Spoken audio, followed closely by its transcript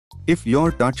If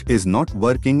your touch is not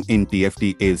working in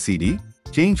TFT LCD,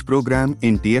 change program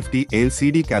in TFT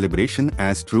LCD calibration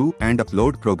as true and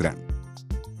upload program.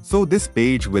 So this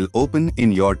page will open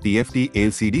in your TFT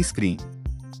LCD screen.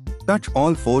 Touch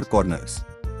all 4 corners.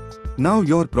 Now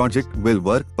your project will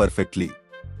work perfectly.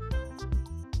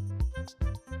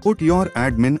 Put your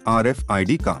admin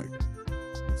RFID card.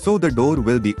 So the door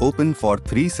will be open for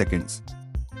 3 seconds.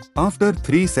 After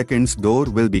 3 seconds, door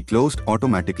will be closed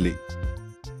automatically.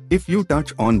 If you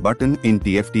touch on button in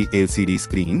TFT LCD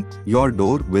screen, your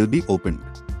door will be opened.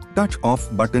 Touch off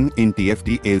button in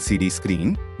TFT LCD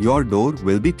screen, your door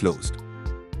will be closed.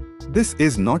 This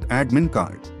is not admin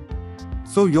card.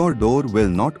 So your door will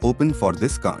not open for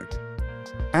this card.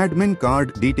 Admin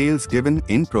card details given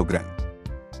in program.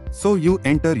 So you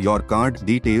enter your card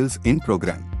details in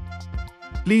program.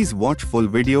 Please watch full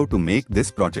video to make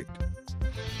this project.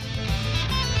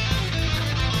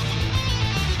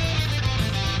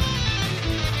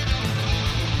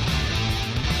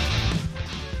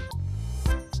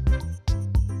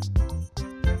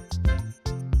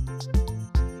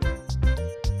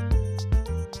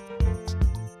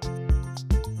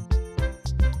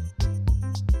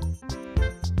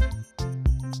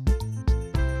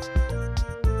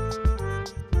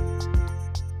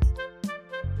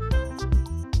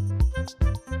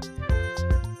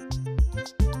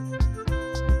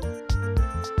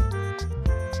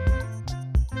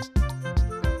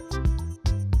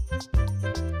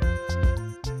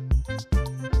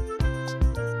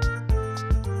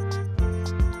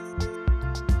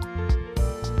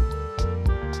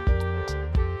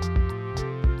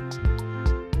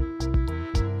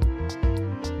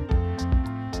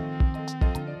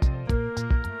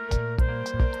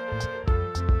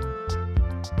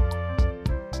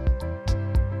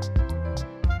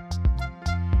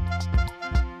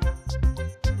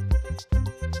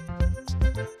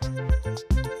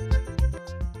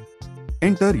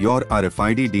 Enter your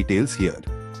RFID details here.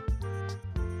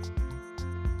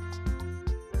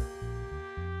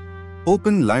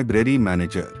 Open Library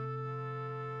Manager.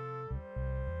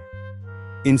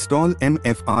 Install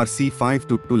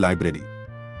rc522 library.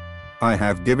 I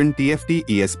have given TFT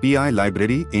ESPI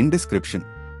library in description.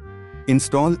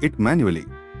 Install it manually.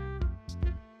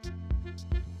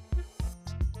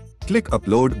 Click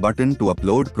Upload button to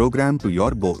upload program to your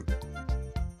board.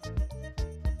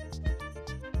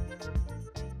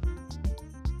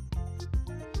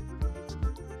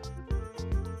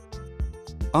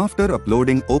 After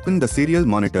uploading, open the serial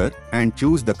monitor and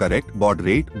choose the correct baud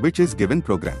rate which is given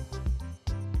program.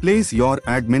 Place your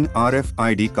admin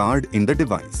RFID card in the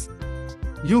device.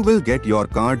 You will get your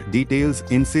card details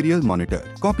in serial monitor.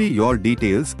 Copy your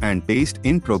details and paste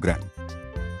in program.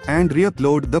 And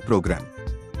re-upload the program.